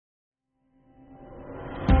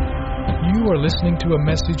You are listening to a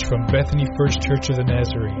message from Bethany First Church of the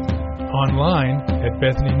Nazarene, online at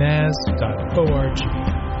bethanynaz.org.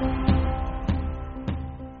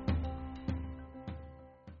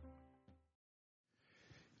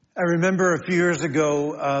 I remember a few years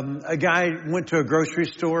ago, a guy went to a grocery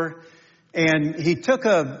store and he took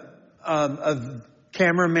a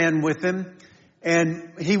cameraman with him,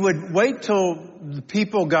 and he would wait till the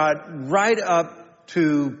people got right up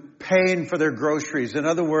to paying for their groceries. In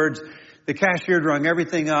other words, the cashier rung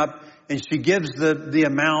everything up and she gives the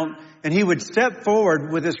amount, and he would step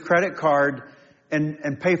forward with his credit card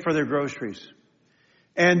and pay for their groceries.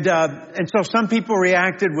 And so some people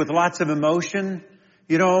reacted with lots of emotion.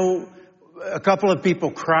 You know, a couple of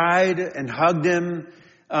people cried and hugged him.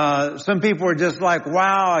 Some people were just like,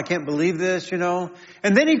 wow, I can't believe this, you know.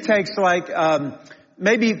 And then he takes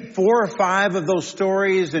maybe 4 or 5 of those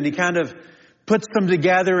stories and he kind of puts them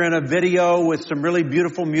together in a video with some really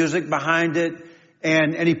beautiful music behind it.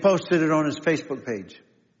 And he posted it on his Facebook page.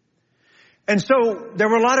 And so there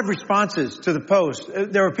were a lot of responses to the post.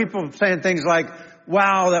 There were people saying things like,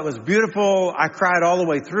 wow, that was beautiful. I cried all the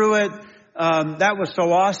way through it. That was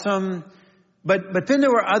so awesome. But then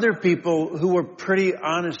there were other people who were pretty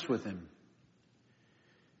honest with him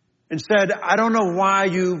and said, I don't know why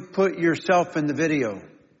you put yourself in the video.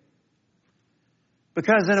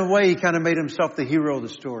 Because in a way, he kind of made himself the hero of the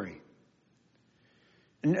story.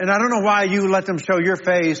 And I don't know why you let them show your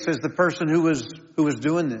face as the person who was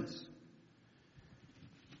doing this.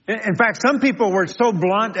 In fact, some people were so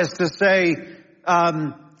blunt as to say,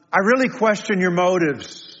 I really question your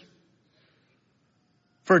motives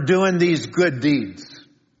for doing these good deeds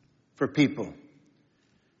for people.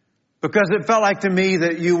 Because it felt like to me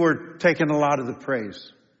that you were taking a lot of the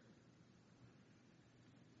praise.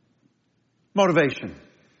 Motivation.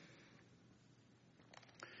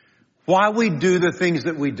 Why we do the things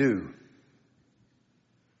that we do.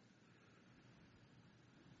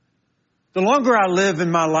 The longer I live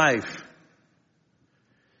in my life,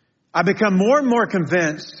 I become more and more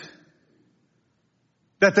convinced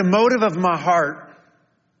that the motive of my heart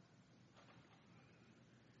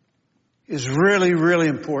is really, really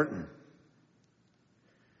important.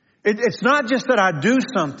 It's not just that I do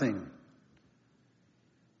something,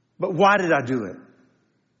 but why did I do it?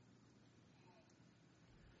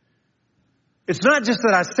 It's not just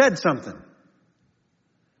that I said something,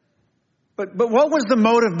 but what was the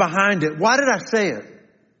motive behind it? Why did I say it?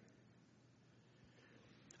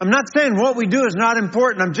 I'm not saying what we do is not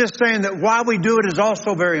important. I'm just saying that why we do it is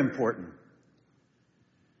also very important.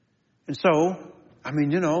 And so, I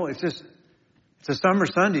mean, you know, it's a summer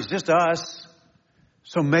Sunday. It's just us.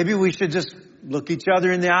 So maybe we should just look each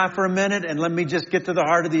other in the eye for a minute and let me just get to the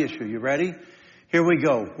heart of the issue. You ready? Here we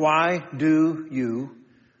go. Why do you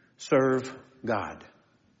serve God?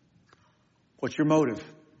 What's your motive?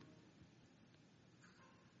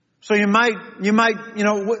 So you might,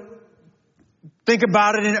 think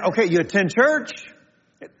about it. Okay, you attend church.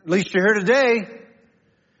 At least you're here today.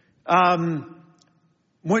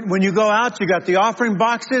 When you go out, you got the offering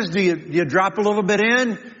boxes. Do you drop a little bit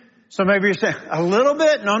in? So maybe you're saying, a little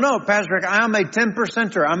bit? No, Pastor Rick, I'm a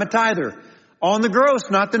 10%er. I'm a tither. On the gross,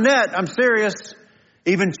 not the net. I'm serious.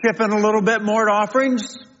 Even chipping a little bit more at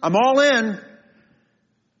offerings. I'm all in.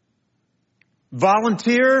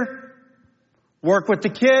 Volunteer. Work with the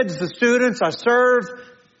kids, the students. I serve.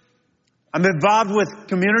 I'm involved with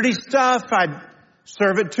community stuff. I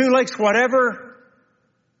serve at 2 Lakes, whatever.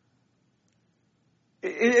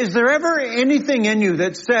 Is there ever anything in you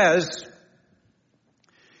that says,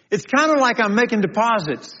 it's kind of like I'm making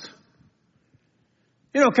deposits?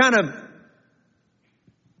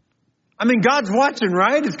 God's watching,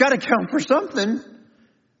 right? It's got to count for something.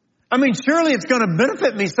 Surely it's going to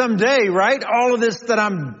benefit me someday, right? All of this that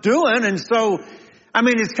I'm doing. And so,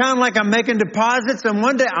 it's kind of like I'm making deposits, and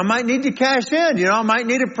one day I might need to cash in. I might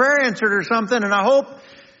need a prayer answered or something. And I hope,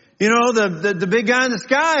 the big guy in the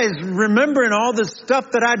sky is remembering all the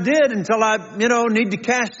stuff that I did until I, need to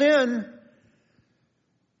cash in.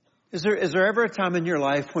 Is there ever a time in your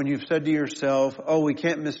life when you've said to yourself, oh, we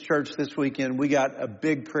can't miss church this weekend. We got a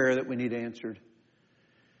big prayer that we need answered.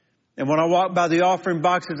 And when I walk by the offering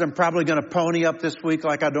boxes, I'm probably going to pony up this week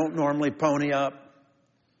like I don't normally pony up.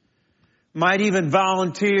 Might even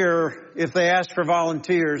volunteer if they ask for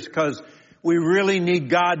volunteers, because we really need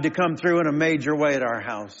God to come through in a major way at our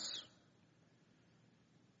house.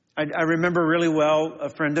 I remember really well, a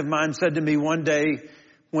friend of mine said to me one day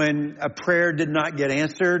when a prayer did not get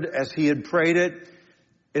answered as he had prayed it,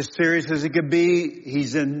 as serious as it could be,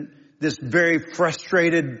 he's in this very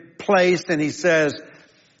frustrated place and he says,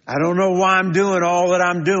 I don't know why I'm doing all that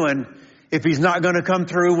I'm doing. if He's not going to come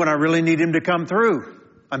through when I really need Him to come through.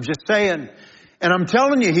 I'm just saying. And I'm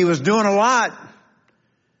telling you, He was doing a lot.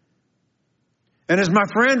 And as my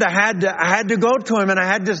friend, I had to go to Him and I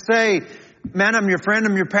had to say, man, I'm your friend,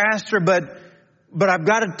 I'm your pastor, but I've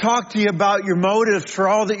got to talk to you about your motives for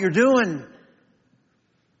all that you're doing.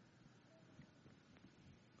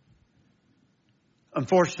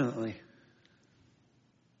 Unfortunately,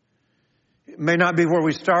 it may not be where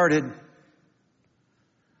we started,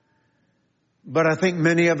 but I think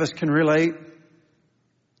many of us can relate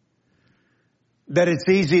that it's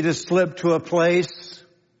easy to slip to a place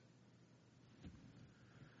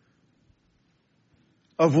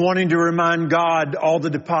of wanting to remind God all the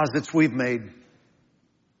deposits we've made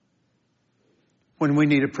when we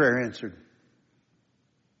need a prayer answered.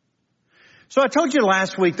 So I told you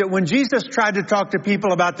last week that when Jesus tried to talk to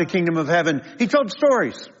people about the kingdom of heaven, He told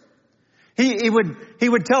stories. He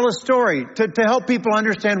would tell a story to help people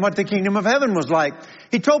understand what the kingdom of heaven was like.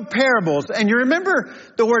 He told parables. And you remember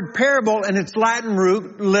the word parable in its Latin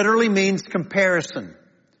root literally means comparison.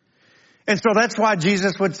 And so that's why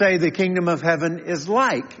Jesus would say the kingdom of heaven is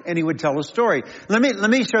like, and He would tell a story. Let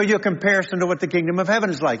me show you a comparison to what the kingdom of heaven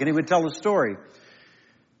is like, and He would tell a story.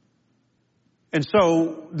 And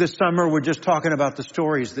so this summer we're just talking about the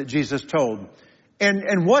stories that Jesus told.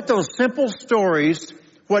 And what those simple stories,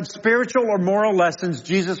 what spiritual or moral lessons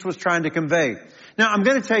Jesus was trying to convey. Now I'm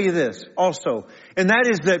going to tell you this also, and that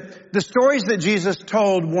is that the stories that Jesus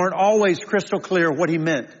told weren't always crystal clear what He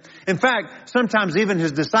meant. In fact, sometimes even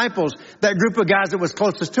His disciples, that group of guys that was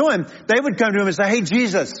closest to Him, they would come to Him and say, hey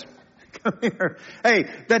Jesus, come here. Hey,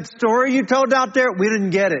 that story you told out there, we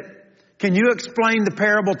didn't get it. Can you explain the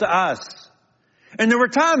parable to us? And there were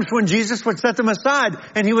times when Jesus would set them aside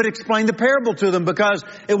and He would explain the parable to them because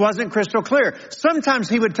it wasn't crystal clear. Sometimes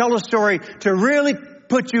He would tell a story to really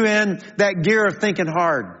put you in that gear of thinking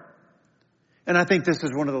hard. And I think this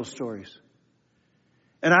is one of those stories.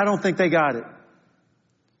 And I don't think they got it.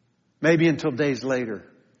 Maybe until days later.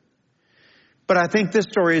 But I think this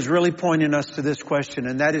story is really pointing us to this question,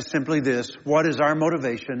 and that is simply this: what is our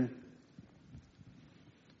motivation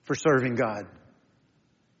for serving God?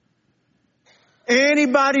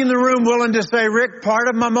 Anybody in the room willing to say, Rick, part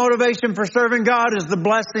of my motivation for serving God is the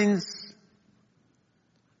blessings?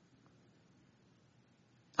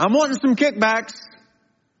 I'm wanting some kickbacks.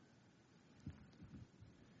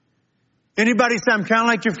 Anybody say, I'm kind of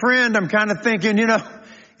like your friend. I'm kind of thinking,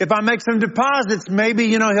 if I make some deposits, maybe,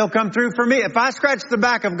 He'll come through for me. If I scratch the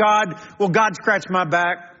back of God, will God scratch my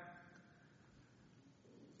back?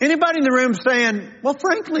 Anybody in the room saying, well,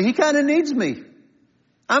 frankly, He kind of needs me.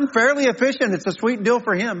 I'm fairly efficient. It's a sweet deal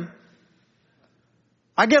for Him.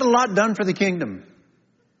 I get a lot done for the kingdom.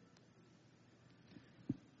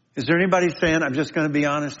 Is there anybody saying, I'm just going to be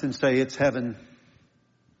honest and say it's heaven?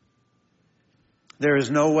 There is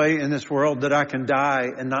no way in this world that I can die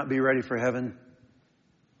and not be ready for heaven.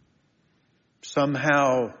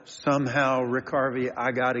 Somehow, Rick Harvey,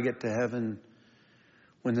 I got to get to heaven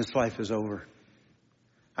when this life is over.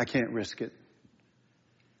 I can't risk it.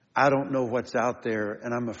 I don't know what's out there,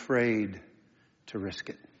 and I'm afraid to risk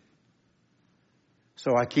it.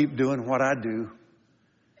 So I keep doing what I do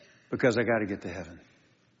because I got to get to heaven.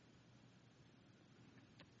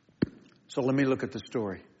 So let me look at the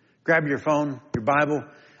story. Grab your phone, your Bible.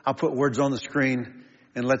 I'll put words on the screen,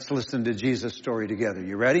 and let's listen to Jesus' story together.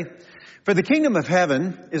 You ready? For the kingdom of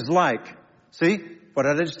heaven is like, see? What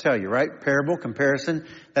did I just tell you, right? Parable, comparison.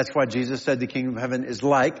 That's why Jesus said the kingdom of heaven is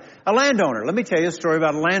like a landowner. Let me tell you a story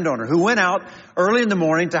about a landowner who went out early in the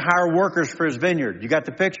morning to hire workers for his vineyard. You got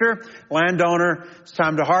the picture? Landowner, it's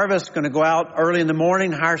time to harvest, going to go out early in the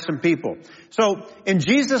morning, hire some people. So in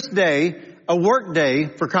Jesus' day, a work day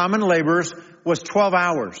for common laborers was 12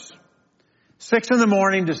 hours. 6 in the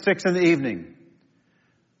morning to 6 in the evening.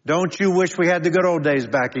 Don't you wish we had the good old days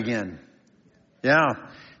back again? Yeah.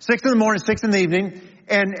 6 in the morning, 6 in the evening.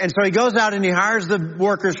 And so he goes out and he hires the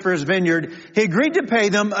workers for his vineyard. He agreed to pay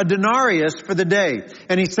them a denarius for the day.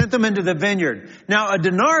 And he sent them into the vineyard. Now, a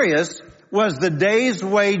denarius was the day's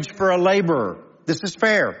wage for a laborer. This is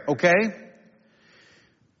fair, okay?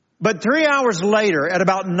 But 3 hours later, at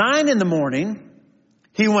about 9 in the morning,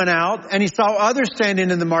 he went out and he saw others standing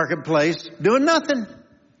in the marketplace doing nothing.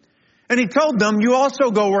 And he told them, you also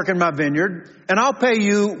go work in my vineyard and I'll pay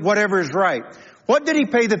you whatever is right. What did he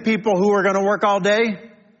pay the people who were going to work all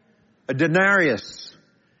day? A denarius.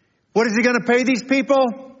 What is he going to pay these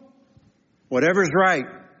people? Whatever's right.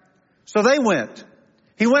 So they went.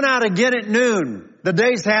 He went out again at noon. The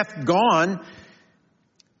day's half gone.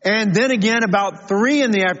 And then again about 3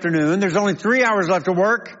 in the afternoon. There's only 3 hours left to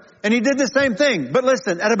work. And he did the same thing. But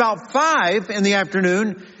listen, at about 5 in the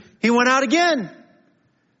afternoon, he went out again.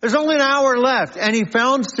 There's only an hour left, and he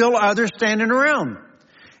found still others standing around.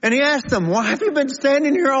 And he asked them, why have you been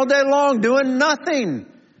standing here all day long doing nothing?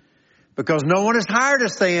 Because no one has hired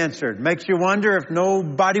us, they answered. Makes you wonder if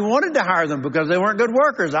nobody wanted to hire them because they weren't good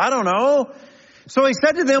workers. I don't know. So he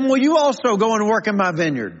said to them, will you also go and work in my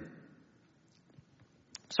vineyard?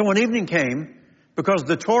 So when evening came, because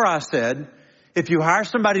the Torah said, if you hire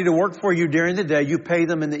somebody to work for you during the day, you pay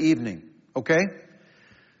them in the evening. Okay?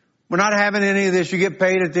 We're not having any of this. You get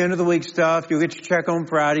paid at the end of the week stuff. You'll get your check on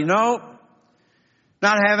Friday. No.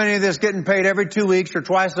 Not having any of this getting paid every 2 weeks or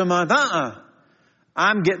twice a month.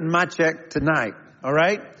 I'm getting my check tonight. All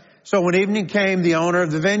right? So when evening came, the owner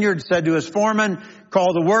of the vineyard said to his foreman,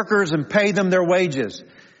 call the workers and pay them their wages,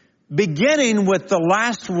 beginning with the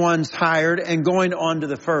last ones hired and going on to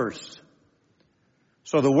the first.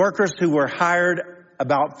 So the workers who were hired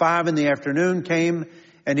about 5 p.m. came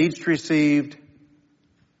and each received,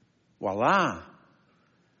 voila,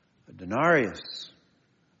 a denarius,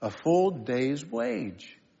 a full day's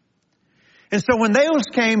wage. And so when those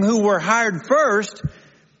came who were hired first,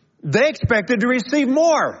 they expected to receive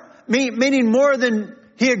more, meaning more than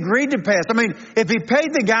he agreed to pay us. I mean, if he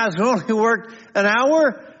paid the guys who only worked an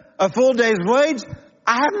hour a full day's wage,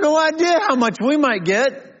 I have no idea how much we might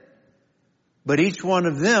get. But each one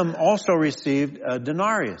of them also received a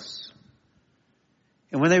denarius.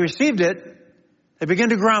 And when they received it, they began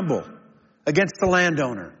to grumble against the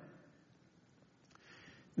landowner.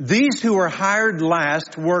 These who were hired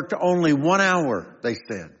last worked only 1 hour, they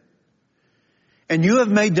said. And you have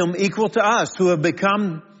made them equal to us who have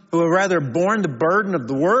borne the burden of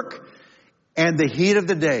the work and the heat of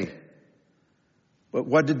the day. But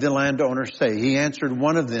what did the landowner say? He answered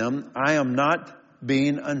one of them, I am not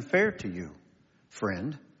being unfair to you,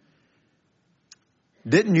 friend.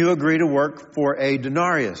 Didn't you agree to work for a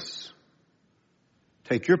denarius?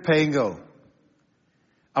 Take your pay and go.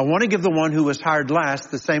 I want to give the one who was hired last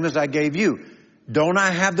the same as I gave you. Don't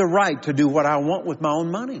I have the right to do what I want with my own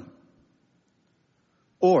money?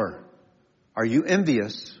 Or are you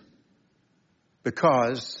envious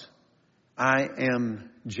because I am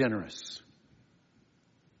generous?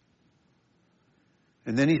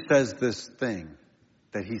 And then he says this thing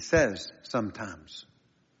that he says sometimes.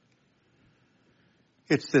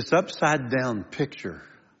 It's this upside down picture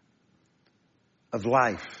of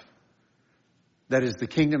life that is the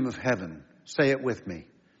kingdom of heaven. Say it with me.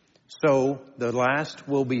 So the last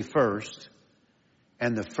will be first,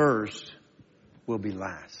 and the first will be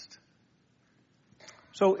last.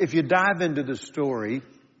 So if you dive into the story,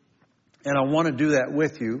 and I want to do that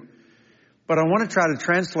with you, but I want to try to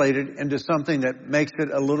translate it into something that makes it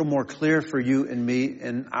a little more clear for you and me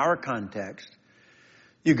in our context.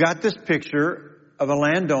 You got this picture of a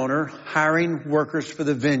landowner hiring workers for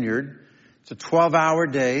the vineyard. It's a 12-hour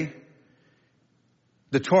day.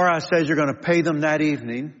 The Torah says you're going to pay them that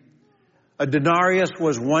evening. A denarius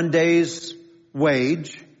was 1 day's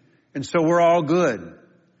wage, and so we're all good.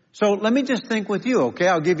 So let me just think with you, okay?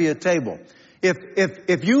 I'll give you a table.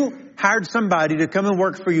 If you hired somebody to come and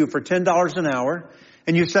work for you for $10 an hour,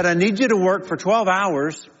 and you said, I need you to work for 12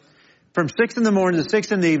 hours from 6 in the morning to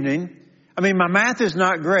 6 in the evening. I mean, my math is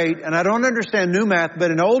not great, and I don't understand new math,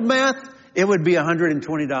 but in old math, it would be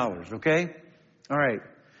 $120, okay? All right.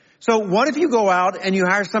 So what if you go out and you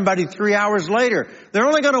hire somebody 3 hours later? They're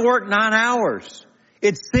only going to work 9 hours.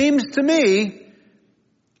 It seems to me,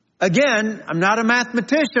 again, I'm not a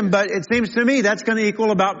mathematician, but it seems to me that's going to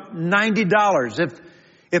equal about $90.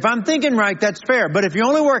 If I'm thinking right, that's fair. But if you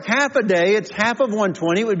only work half a day, it's half of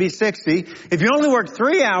 120, it would be 60. If you only work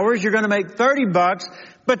 3 hours, you're going to make $30.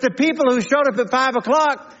 But the people who showed up at 5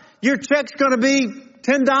 o'clock, your check's going to be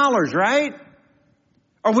 $10, right?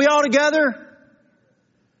 Are we all together?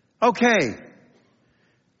 Okay.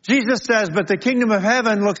 Jesus says, but the kingdom of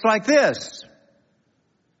heaven looks like this.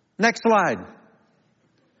 Next slide.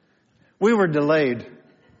 We were delayed.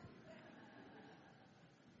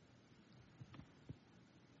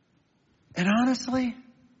 And honestly,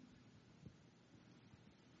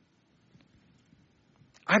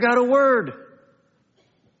 I got a word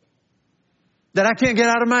that I can't get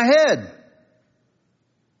out of my head.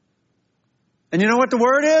 And you know what the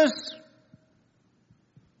word is?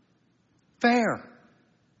 Fair.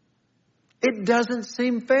 It doesn't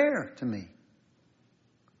seem fair to me.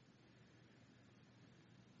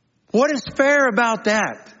 What is fair about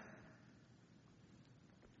that?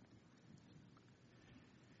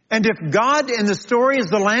 And if God in the story is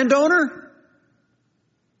the landowner,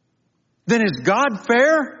 then is God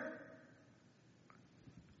fair?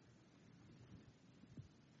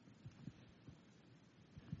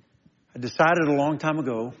 I decided a long time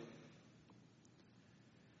ago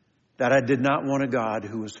that I did not want a God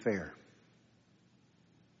who was fair.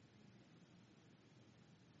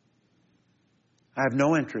 I have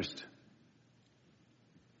no interest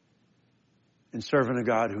in serving a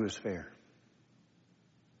God who is fair.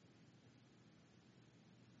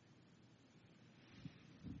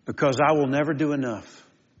 Because I will never do enough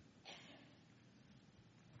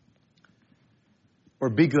or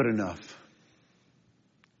be good enough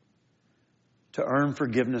to earn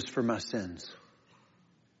forgiveness for my sins.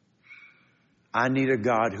 I need a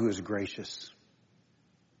God who is gracious.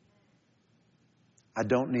 I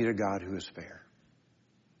don't need a God who is fair.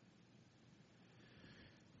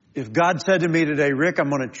 If God said to me today, Rick, I'm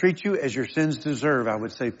going to treat you as your sins deserve, I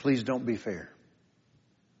would say, please don't be fair.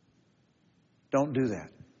 Don't do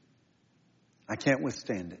that. I can't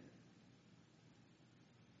withstand it.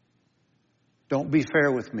 Don't be fair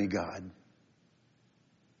with me, God.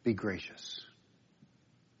 Be gracious.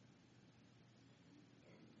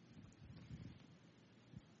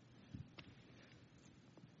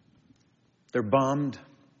 They're bummed.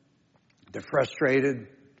 They're frustrated.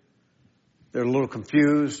 They're a little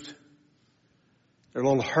confused. They're a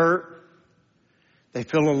little hurt. They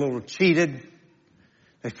feel a little cheated.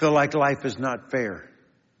 They feel like life is not fair.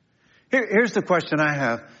 Here's the question I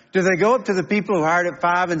have. Do they go up to the people who hired at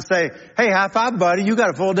 5 and say, hey, high five, buddy, you got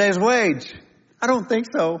a full day's wage? I don't think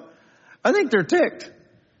so. I think they're ticked.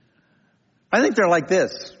 I think they're like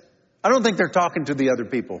this. I don't think they're talking to the other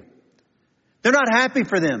people. They're not happy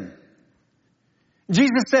for them.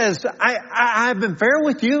 Jesus says, I've been fair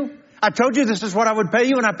with you. I told you this is what I would pay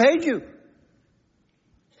you, and I paid you.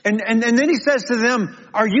 And then he says to them,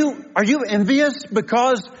 are you envious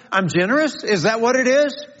because I'm generous? Is that what it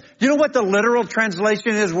is? You know what the literal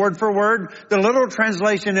translation is, word for word? The literal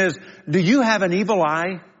translation is, do you have an evil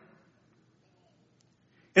eye?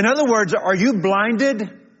 In other words, are you blinded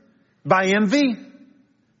by envy?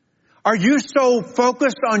 Are you so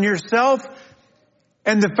focused on yourself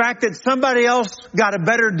and the fact that somebody else got a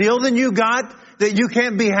better deal than you got that you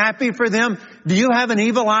can't be happy for them? Do you have an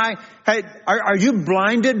evil eye? Hey, are you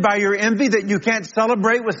blinded by your envy that you can't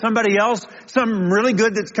celebrate with somebody else something really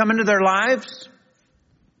good that's come into their lives?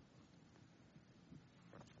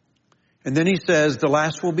 And then he says the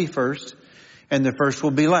last will be first and the first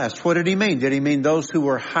will be last. What did he mean? Did he mean those who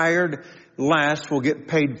were hired last will get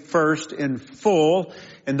paid first in full,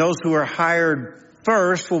 and those who are hired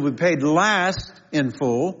first will be paid last in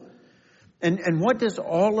full? And what does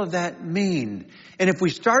all of that mean? And if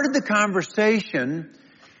we started the conversation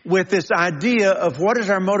with this idea of what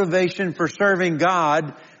is our motivation for serving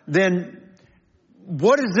God, then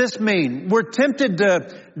what does this mean? We're tempted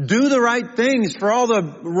to do the right things for all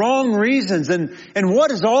the wrong reasons. And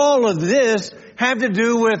what does all of this have to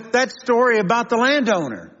do with that story about the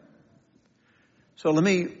landowner? So let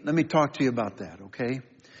me talk to you about that, okay?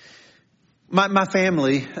 My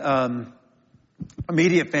family,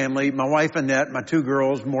 immediate family, my wife Annette, my 2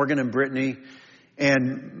 girls, Morgan and Brittany,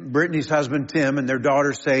 and Brittany's husband Tim, and their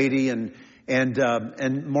daughter Sadie, and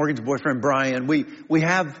Morgan's boyfriend Brian. We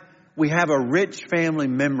have a rich family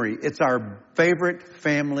memory. It's our favorite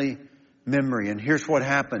family memory. And here's what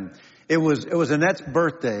happened. It was Annette's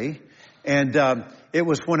birthday, and it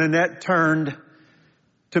was when Annette turned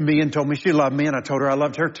to me and told me she loved me, and I told her I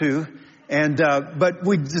loved her too. And but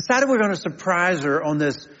we decided we were going to surprise her on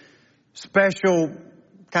this special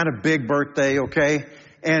kind of big birthday, okay?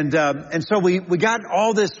 And so we got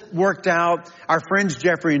all this worked out. Our friends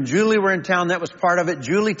Jeffrey and Julie were in town. That was part of it.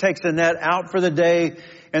 Julie takes Annette out for the day,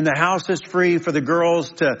 and the house is free for the girls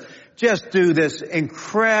to just do this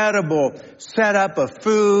incredible setup of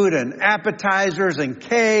food and appetizers and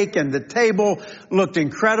cake, and the table looked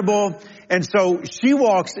incredible. And so she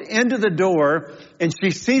walks into the door and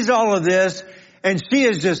she sees all of this, and she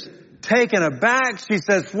is just taken aback. She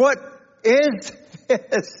says, "What is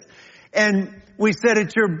this?" And we said,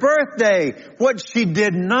 "It's your birthday." What she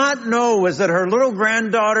did not know was that her little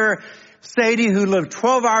granddaughter, Sadie, who lived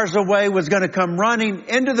 12 hours away, was going to come running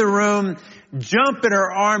into the room, jump in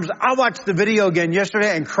her arms. I watched the video again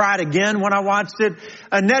yesterday and cried again when I watched it.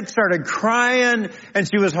 Annette started crying, and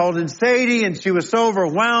she was holding Sadie, and she was so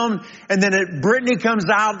overwhelmed. And then Brittany comes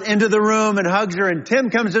out into the room and hugs her, and Tim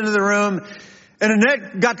comes into the room. And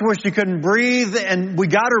Annette got to where she couldn't breathe, and we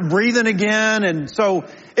got her breathing again. And so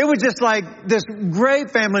it was just like this great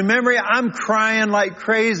family memory. I'm crying like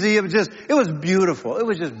crazy. It was beautiful. It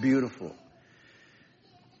was just beautiful.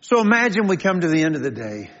 So imagine we come to the end of the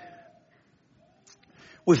day.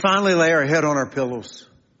 We finally lay our head on our pillows,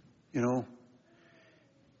 you know.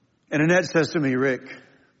 And Annette says to me, "Rick,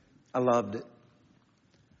 I loved it.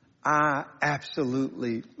 I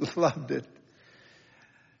absolutely loved it.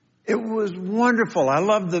 It was wonderful. I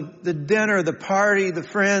loved the dinner, the party, the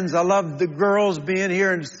friends. I loved the girls being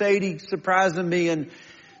here and Sadie surprising me and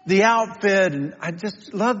the outfit. And I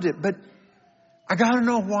just loved it. But I got to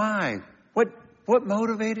know why. What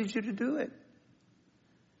motivated you to do it?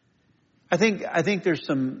 I think there's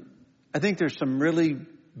some really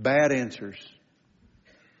bad answers.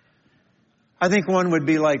 I think one would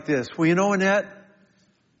be like this. Well, you know, Annette,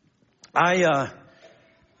 I've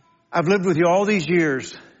lived with you all these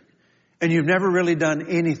years, and you've never really done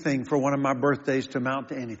anything for one of my birthdays to amount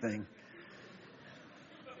to anything.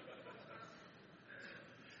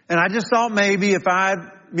 And I just thought maybe if I,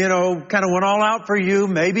 kind of went all out for you,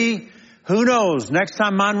 maybe, who knows, next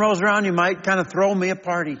time mine rolls around, you might kind of throw me a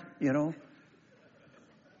party,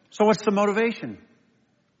 So what's the motivation?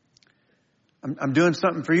 I'm doing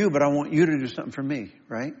something for you, but I want you to do something for me,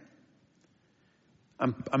 right?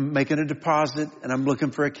 I'm making a deposit and I'm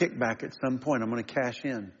looking for a kickback at some point. I'm going to cash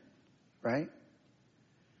in, right?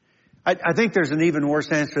 I think there's an even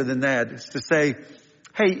worse answer than that. It's to say,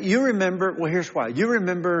 hey, you remember, well, here's why. You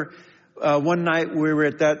remember one night we were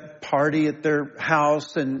at that party at their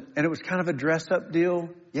house and it was kind of a dress up deal?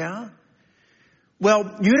 Yeah.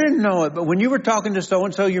 Well, you didn't know it, but when you were talking to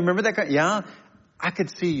so-and-so, you remember that guy? Yeah, I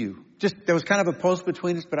could see you. There was kind of a post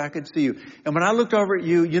between us, but I could see you. And when I looked over at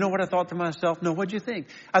you, you know what I thought to myself? No, what'd you think?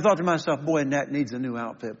 I thought to myself, boy, Annette needs a new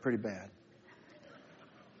outfit pretty bad.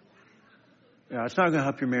 Yeah, it's not going to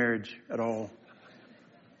help your marriage at all.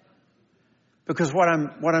 Because what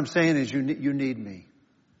I'm saying is you need me,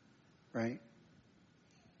 right?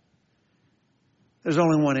 There's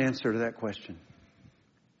only one answer to that question.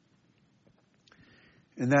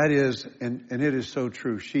 And that is, and it is so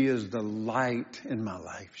true, she is the light in my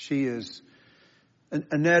life.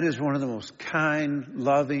 Annette is one of the most kind,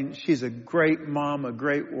 loving, she's a great mom, a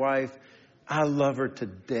great wife. I love her to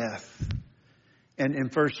death. And in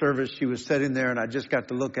first service, she was sitting there and I just got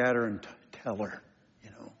to look at her and tell her,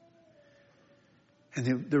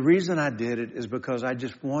 And the reason I did it is because I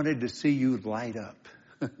just wanted to see you light up.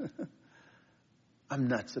 I'm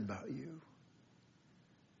nuts about you.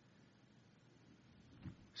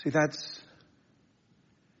 See, that's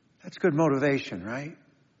good motivation, right?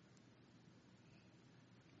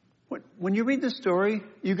 When you read the story,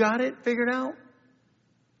 you got it figured out?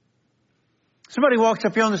 Somebody walks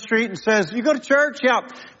up here on the street and says, you go to church? Yeah.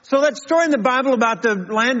 So that story in the Bible about the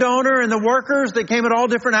landowner and the workers that came at all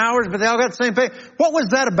different hours, but they all got the same pay. What was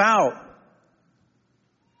that about?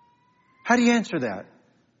 How do you answer that?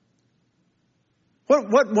 What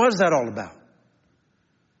was that all about?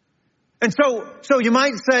 And so you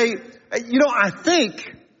might say, I think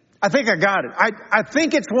I got it. I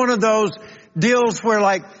think it's one of those deals where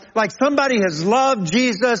like somebody has loved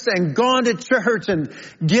Jesus and gone to church and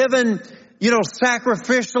given,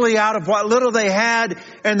 sacrificially out of what little they had,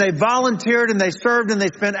 and they volunteered and they served and they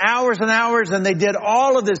spent hours and hours and they did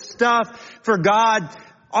all of this stuff for God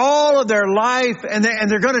all of their life, and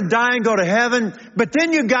they're going to die and go to heaven. But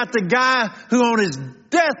then you got the guy who on his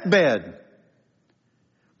deathbed,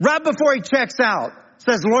 right before he checks out,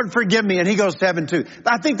 says, Lord, forgive me. And he goes to heaven too.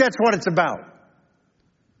 I think that's what it's about.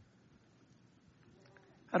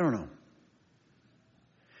 I don't know.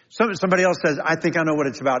 Somebody else says, I think I know what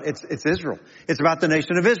it's about. It's Israel. It's about the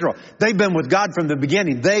nation of Israel. They've been with God from the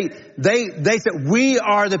beginning. They said, we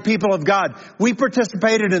are the people of God. We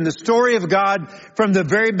participated in the story of God from the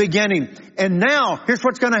very beginning. And now, here's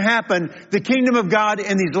what's going to happen. The kingdom of God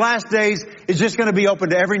in these last days is just going to be open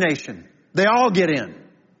to every nation. They all get in.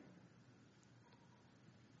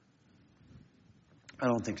 I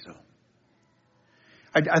don't think so.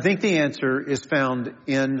 I think the answer is found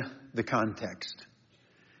in the context.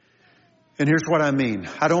 And here's what I mean.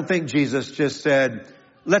 I don't think Jesus just said,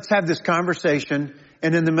 let's have this conversation.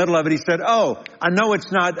 And in the middle of it, he said, oh, I know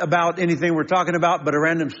it's not about anything we're talking about, but a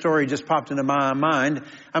random story just popped into my mind.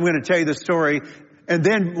 I'm going to tell you the story, and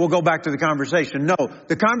then we'll go back to the conversation. No,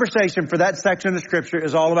 the conversation for that section of Scripture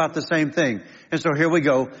is all about the same thing. And so here we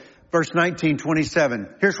go. Verse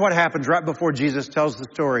 19:27. Here's what happens right before Jesus tells the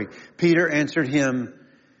story. Peter answered him,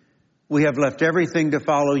 we have left everything to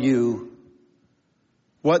follow you.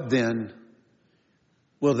 What then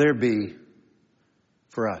will there be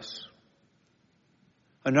for us?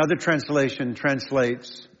 Another translation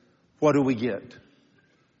translates, what do we get?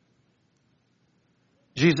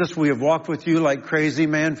 Jesus, we have walked with you like crazy,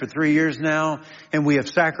 man, for 3 years now, and we have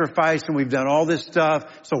sacrificed and we've done all this stuff.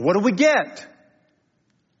 So what do we get?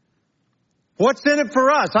 What's in it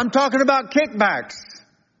for us? I'm talking about kickbacks.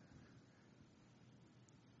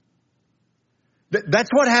 That's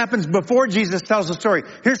what happens before Jesus tells the story.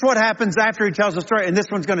 Here's what happens after he tells the story, and this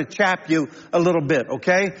one's going to chap you a little bit,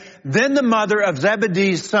 okay? Then the mother of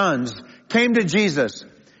Zebedee's sons came to Jesus.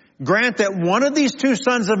 Grant that one of these two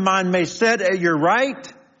sons of mine may sit at your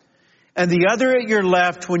right and the other at your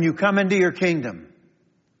left when you come into your kingdom.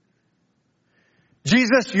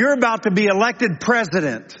 Jesus, you're about to be elected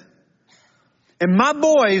president. And my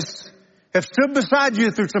boys have stood beside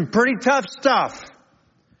you through some pretty tough stuff.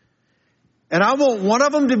 And I want one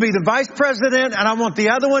of them to be the vice president, and I want the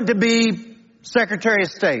other one to be Secretary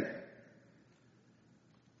of State.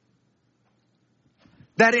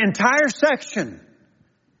 That entire section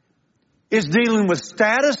is dealing with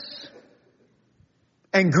status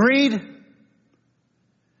and greed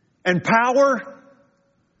and power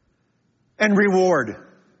and reward.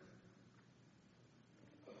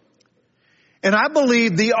 And I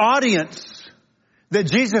believe the audience that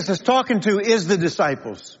Jesus is talking to is the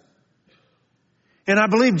disciples. And I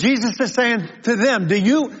believe Jesus is saying to them, do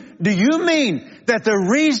you mean that the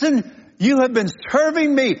reason you have been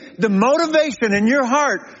serving me, the motivation in your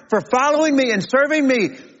heart for following me and serving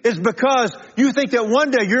me is because you think that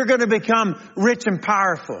one day you're going to become rich and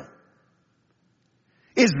powerful?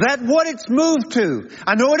 Is that what it's moved to?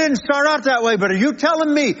 I know it didn't start out that way, but are you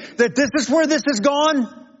telling me that this is where this has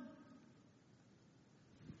gone?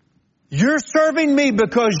 You're serving me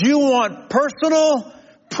because you want personal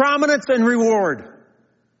prominence and reward.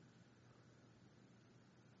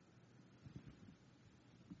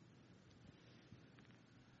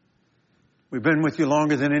 We've been with you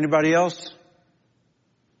longer than anybody else.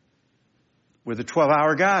 We're the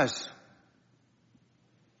 12-hour guys.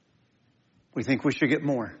 We think we should get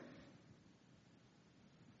more.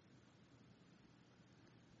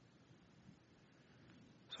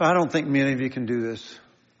 So I don't think many of you can do this.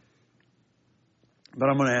 But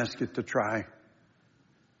I'm going to ask you to try.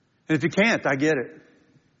 And if you can't, I get it.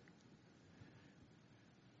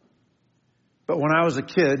 But when I was a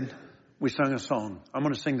kid, we sung a song. I'm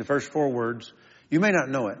going to sing the first 4 words. You may not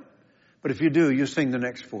know it, but if you do, you sing the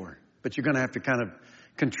next 4. But you're going to have to kind of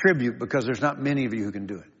contribute because there's not many of you who can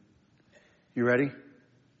do it. You ready?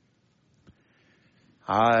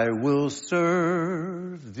 I will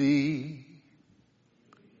serve thee.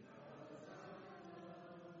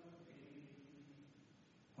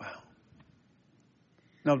 Wow.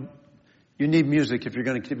 No, you need music if you're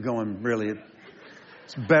going to keep going, really.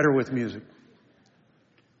 It's better with music.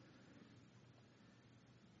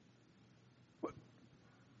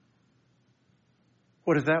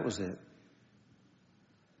 What if that was it?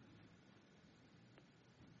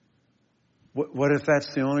 What if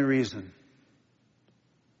that's the only reason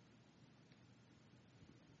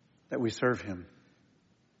that we serve Him?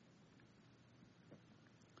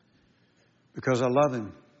 Because I love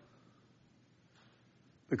Him.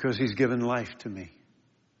 Because He's given life to me.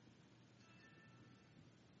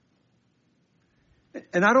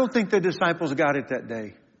 And I don't think the disciples got it that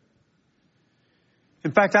day.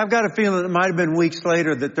 In fact, I've got a feeling it might have been weeks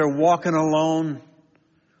later that they're walking alone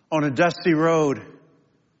on a dusty road.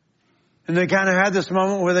 And they kind of had this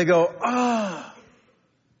moment where they go, I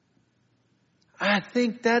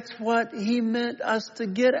think that's what He meant us to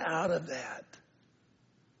get out of that.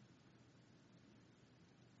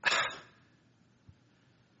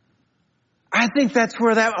 I think that's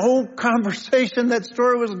where that whole conversation, that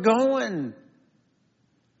story was going.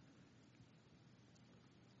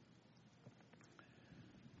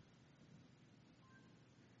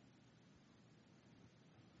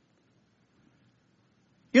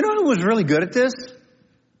 You know who was really good at this?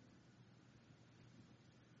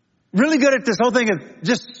 Really good at this whole thing of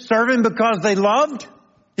just serving because they loved?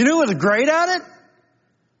 You know who was great at it?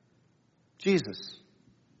 Jesus.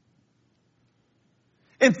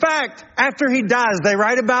 In fact, after He dies, they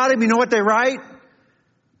write about Him. You know what they write?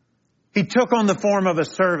 He took on the form of a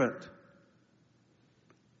servant.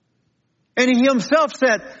 And He Himself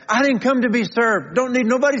said, I didn't come to be served. Don't need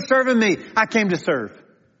nobody serving me. I came to serve.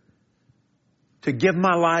 To give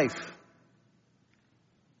my life.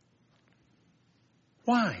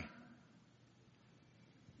 Why?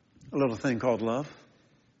 A little thing called love.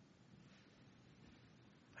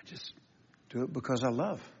 I just do it because I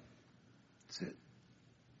love. That's it.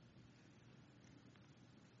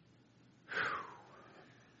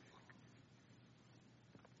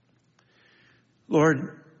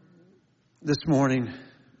 Lord, this morning,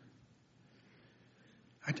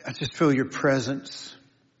 I just feel Your presence.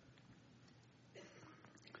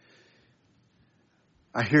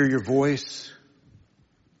 I hear Your voice.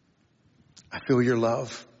 I feel Your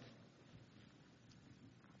love.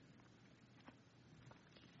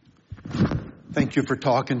 Thank You for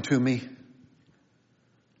talking to me.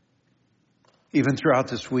 even throughout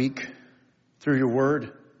this week, through your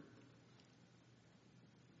word.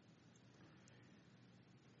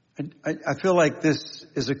 I feel like this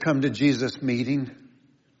is a come to Jesus meeting.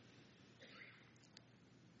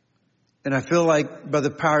 And I feel like by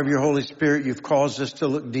the power of your Holy Spirit, you've caused us to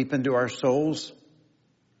look deep into our souls.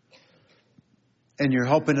 And you're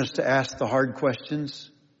helping us to ask the hard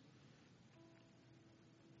questions.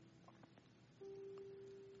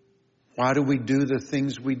 Why do we do the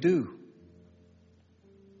things we do?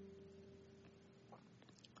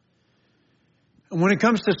 And when it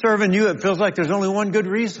comes to serving you, it feels like there's only one good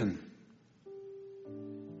reason.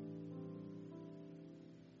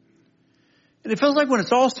 And it feels like when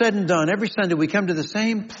it's all said and done, every Sunday we come to the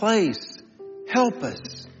same place. Help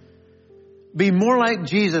us be more like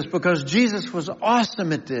Jesus, because Jesus was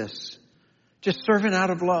awesome at this. Just serving out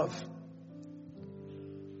of love.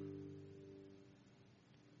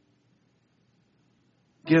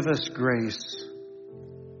 Give us grace.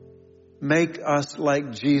 Make us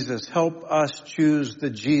like Jesus. Help us choose the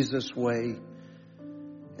Jesus way.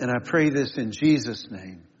 And I pray this in Jesus'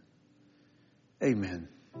 name. Amen.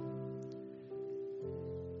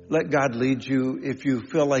 Let God lead you. If you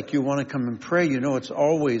feel like you want to come and pray, you know it's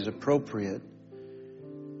always appropriate.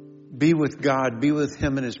 Be with God. Be with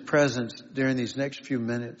Him in His presence during these next few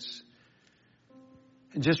minutes.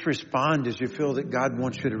 And just respond as you feel that God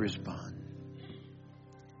wants you to respond.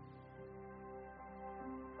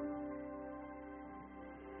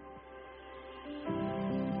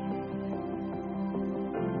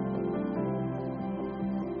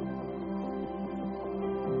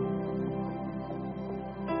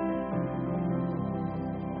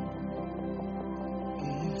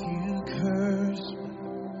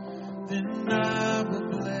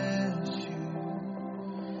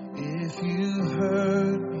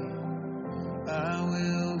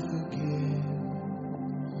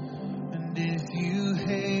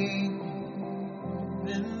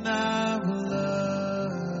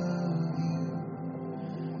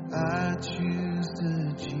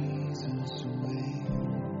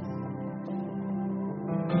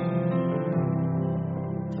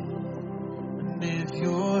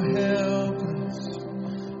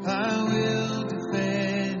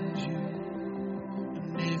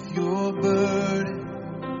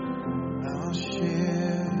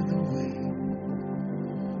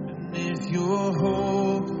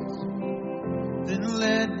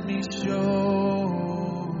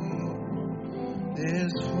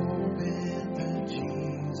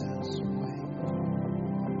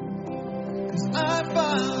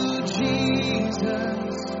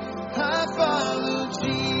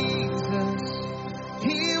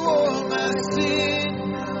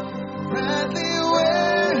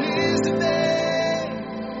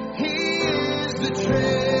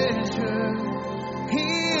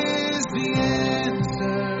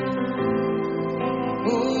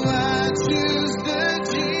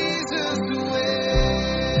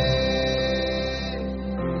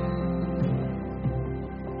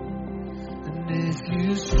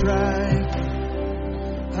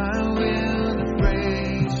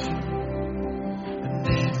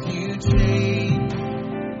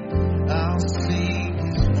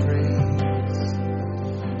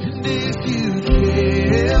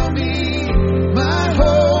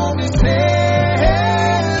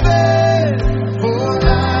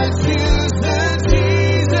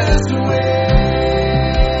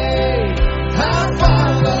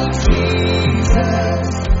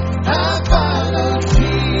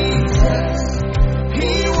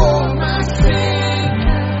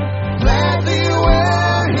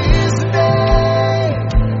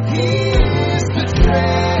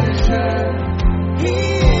 He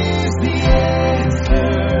is the answer.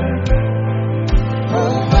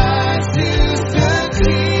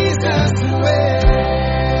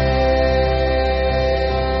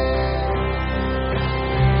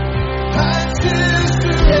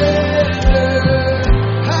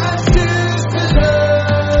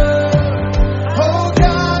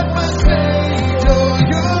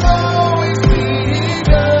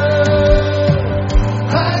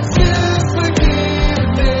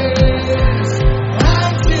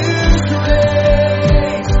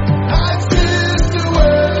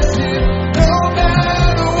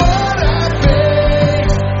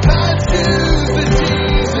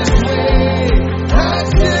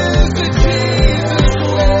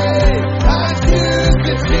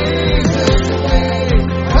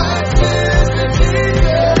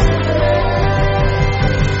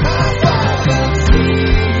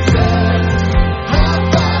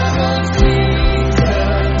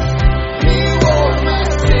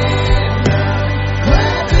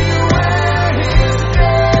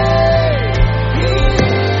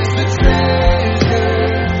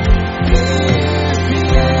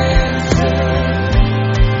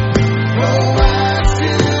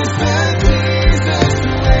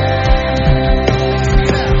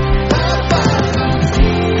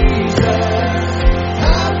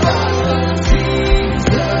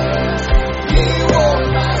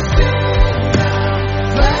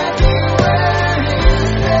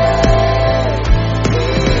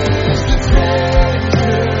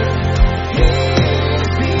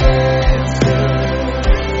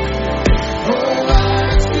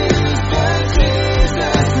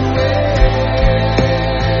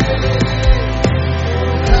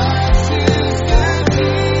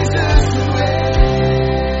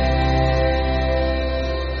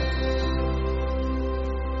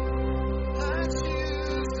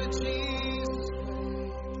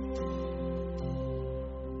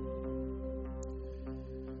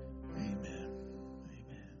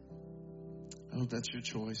 hope that's your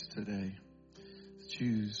choice today.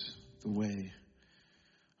 Choose the way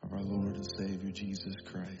of our Lord and Savior, Jesus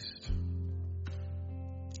Christ.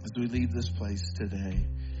 As we leave this place today,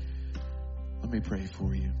 let me pray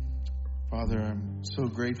for you. Father, I'm so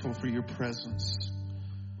grateful for your presence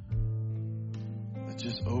that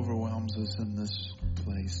just overwhelms us in this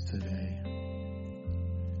place today.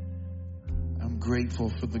 I'm grateful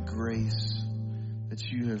for the grace that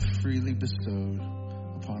you have freely bestowed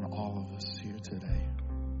upon all of us here today.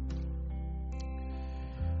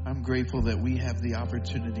 I'm grateful that we have the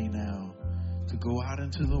opportunity now to go out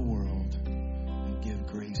into the world and give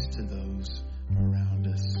grace to those around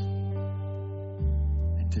us,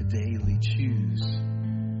 and to daily choose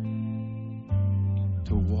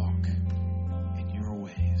to walk in your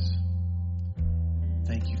ways.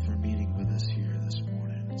 Thank you for meeting with us here this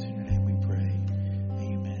morning. It's in your name we pray.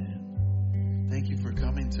 Amen. Thank you for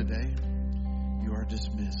coming today. You are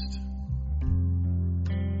dismissed.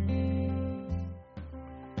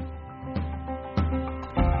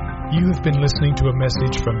 You have been listening to a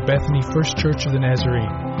message from Bethany First Church of the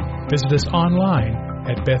Nazarene. Visit us online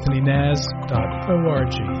at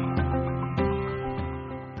bethanynaz.org.